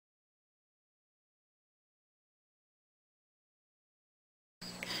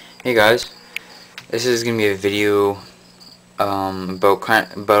Hey guys, this is gonna be a video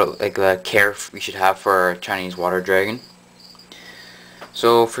about like the care we should have for our Chinese water dragon.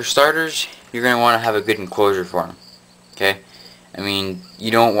 So for starters, you're gonna want to have a good enclosure for him. Okay, I mean you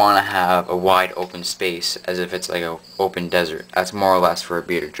don't want to have a wide open space as if it's like a open desert. That's more or less for a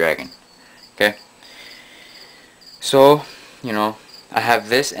bearded dragon. Okay, so I have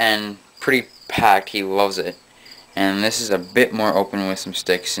this and pretty packed. He loves it. And this is a bit more open with some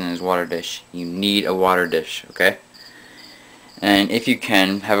sticks in his water dish. You need a water dish, okay? And if you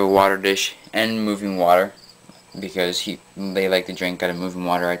can, have a water dish and moving water, because they like to drink out of moving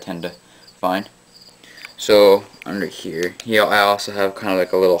water, I tend to find. So under here, I also have kind of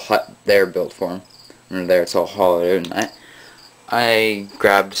like a little hut there built for him. Under there it's all hollowed out, and I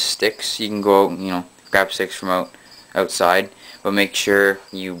grabbed sticks. You can go out, grab sticks from outside, but make sure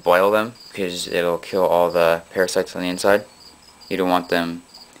you boil them because it'll kill all the parasites on the inside. You don't want them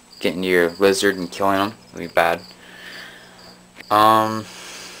getting to your lizard and killing them. It'll be bad.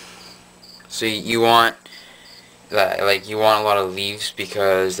 So you want that, like, you want a lot of leaves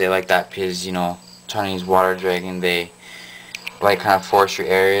because they like that, because Chinese water dragon, they like kind of forestry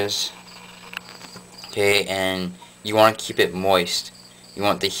areas. Okay, and you want to keep it moist. You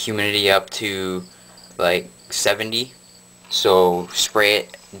want the humidity up to like 70, so spray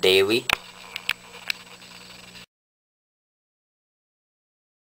it daily.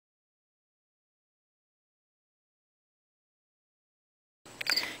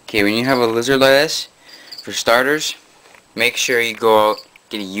 Okay, when you have a lizard like this, for starters, make sure you go out,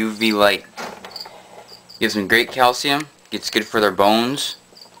 get a UV light. Gives them great calcium, it's good for their bones,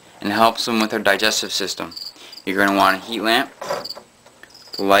 and helps them with their digestive system. You're going to want a heat lamp,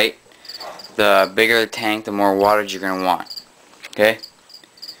 light. The bigger the tank, the more wattage you're going to want. Okay?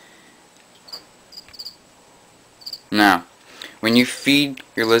 Now, when you feed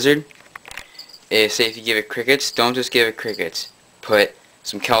your lizard, say if you give it crickets, don't just give it crickets. Put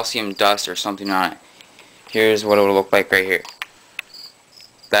some calcium dust or something on it. Here's what it will look like right here.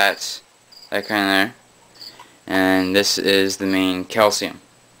 That's that kind of there. And this is the main calcium.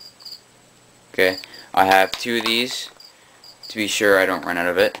 Okay, I have 2 of these to be sure I don't run out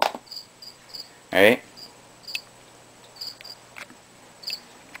of it. Alright?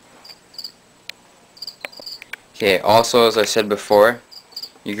 Okay, also as I said before,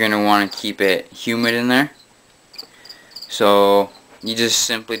 you're going to want to keep it humid in there. So you just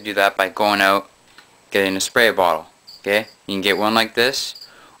simply do that by going out, getting a spray bottle. Okay, you can get one like this,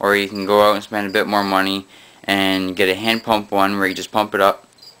 or you can go out and spend a bit more money and get a hand pump one where you just pump it up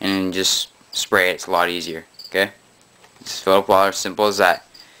and just spray it. It's a lot easier. Okay, just fill up water, simple as that.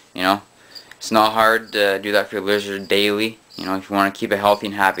 It's not hard to do that for your lizard daily. If you want to keep it healthy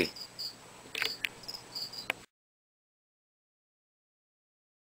and happy.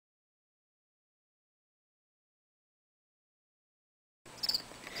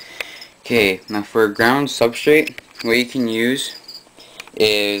 Okay, now for a ground substrate, what you can use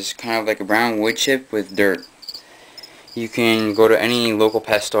is kind of like a brown wood chip with dirt. You can go to any local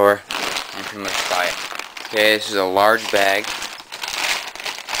pet store and pretty much buy it. Okay, this is a large bag.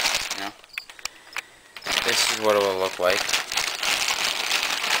 This is what it will look like.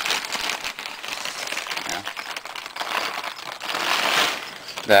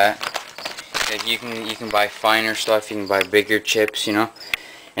 Like you can buy finer stuff, you can buy bigger chips, And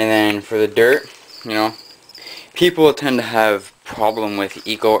then for the dirt, people tend to have problem with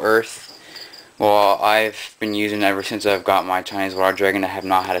Eco Earth. Well, I've been using it ever since I've got my Chinese water dragon. I have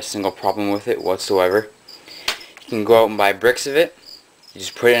not had a single problem with it whatsoever. You can go out and buy bricks of it. You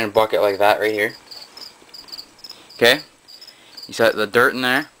just put it in a bucket like that right here. Okay? You set the dirt in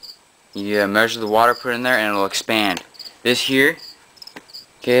there. You measure the water, put it in there, and it'll expand. This here,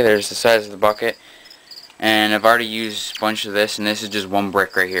 okay, there's the size of the bucket. And I've already used a bunch of this, and this is just 1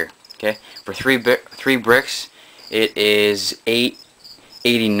 brick right here. Okay? For 3 bricks, it is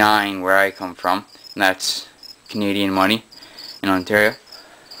 $8.89 where I come from. And that's Canadian money in Ontario.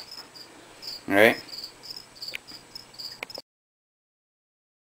 Alright?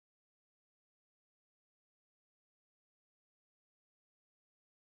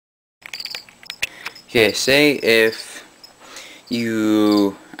 Okay, say if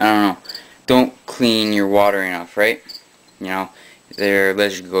you, I don't know, don't clean your water enough, right? Their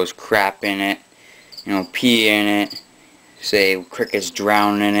lizard goes crap in it, pee in it, say crickets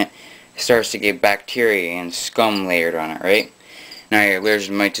drown in it, it starts to get bacteria and scum layered on it, right? Now your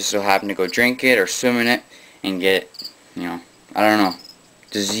lizard might just so happen to go drink it or swim in it and get, I don't know,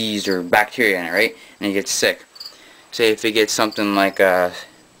 disease or bacteria in it, right? And it gets sick. Say if it gets something like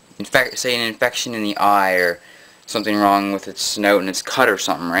say an infection in the eye or something wrong with its snout and it's cut or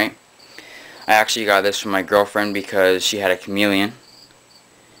something, right? I actually got this from my girlfriend because she had a chameleon.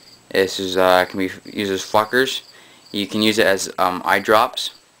 This is can be used as fluckers. You can use it as eye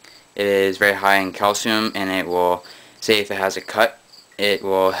drops. It is very high in calcium, and it will, say if it has a cut, it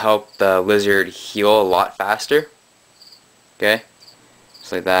will help the lizard heal a lot faster. Okay,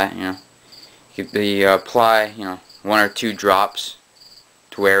 just like that, you know. You apply, you know, 1 or 2 drops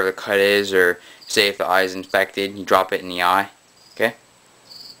to wherever the cut is, or say if the eye is infected, you drop it in the eye. Okay,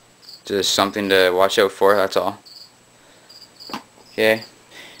 just something to watch out for. That's all. Okay,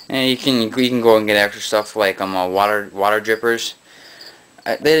 and you can go and get extra stuff like water drippers.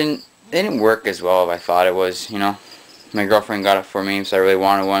 They didn't work as well as I thought it was. You know, my girlfriend got it for me, so I really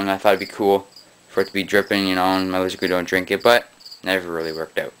wanted one. I thought it'd be cool for it to be dripping, you know, and my lizard don't drink it, but never really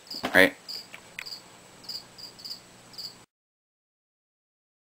worked out, right?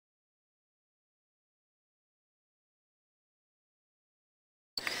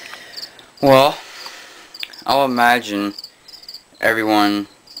 Well, I'll imagine everyone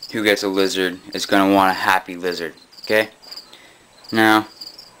who gets a lizard is going to want a happy lizard, okay? Now,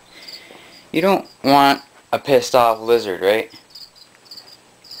 you don't want a pissed off lizard, right?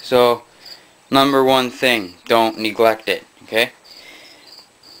 So, number one thing, don't neglect it, okay?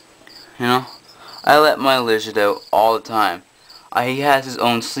 You know, I let my lizard out all the time. He has his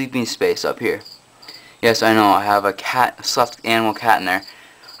own sleeping space up here. Yes, I know, I have a stuffed animal cat in there.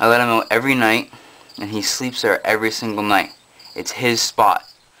 I let him out every night, and he sleeps there every single night. It's his spot.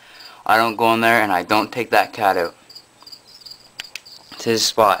 I don't go in there, and I don't take that cat out. It's his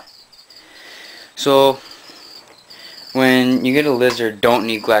spot. So, when you get a lizard, don't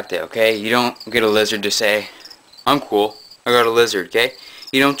neglect it, okay? You don't get a lizard to say, I'm cool, I got a lizard, okay?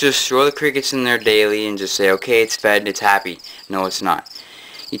 You don't just throw the crickets in there daily and just say, okay, it's fed, it's happy. No, it's not.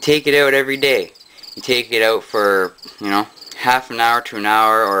 You take it out every day. You take it out for, you know, half an hour to an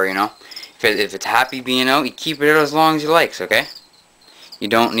hour, or, you know, if it's happy being out, you keep it out as long as you like, okay? You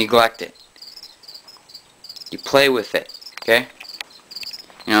don't neglect it. You play with it, okay?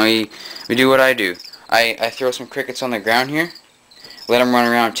 You know, we do what I do. I throw some crickets on the ground here, let them run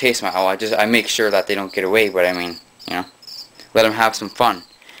around and chase my owl. I make sure that they don't get away, but I mean, you know, let them have some fun.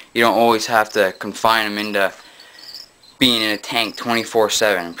 You don't always have to confine them into being in a tank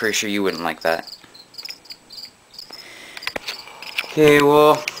 24/7. I'm pretty sure you wouldn't like that. Okay,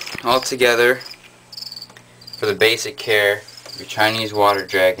 well, all together, for the basic care of your Chinese water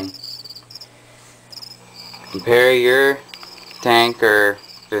dragon, compare your tank or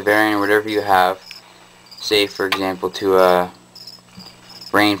Bavarian or whatever you have, say for example to a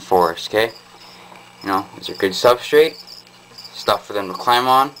rainforest, okay? You know, is there good substrate? Stuff for them to climb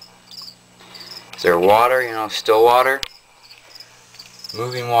on? Is there water, you know, still water?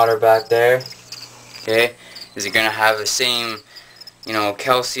 Moving water back there, okay? Is it going to have the same, you know,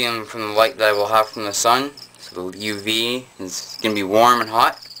 calcium from the light that I will have from the sun? So the UV is going to be warm and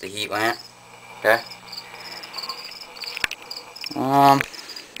hot, the heat lamp, okay?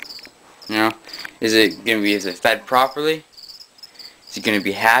 You know, is it fed properly? Is it going to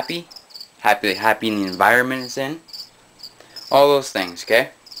be happy? Happy in the environment it's in? All those things,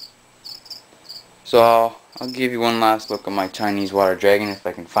 okay? So I'll give you one last look at my Chinese water dragon if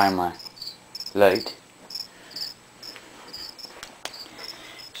I can find my light.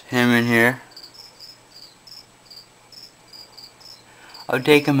 There's him in here. I would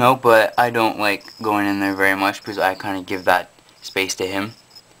take him out, but I don't like going in there very much because I kind of give that space to him.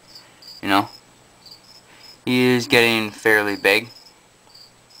 You know? He is getting fairly big.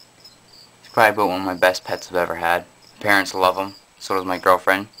 He's probably about one of my best pets I've ever had. Parents love him. So does my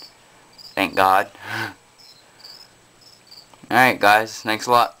girlfriend. Thank God. Alright guys, thanks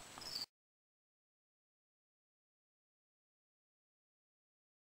a lot.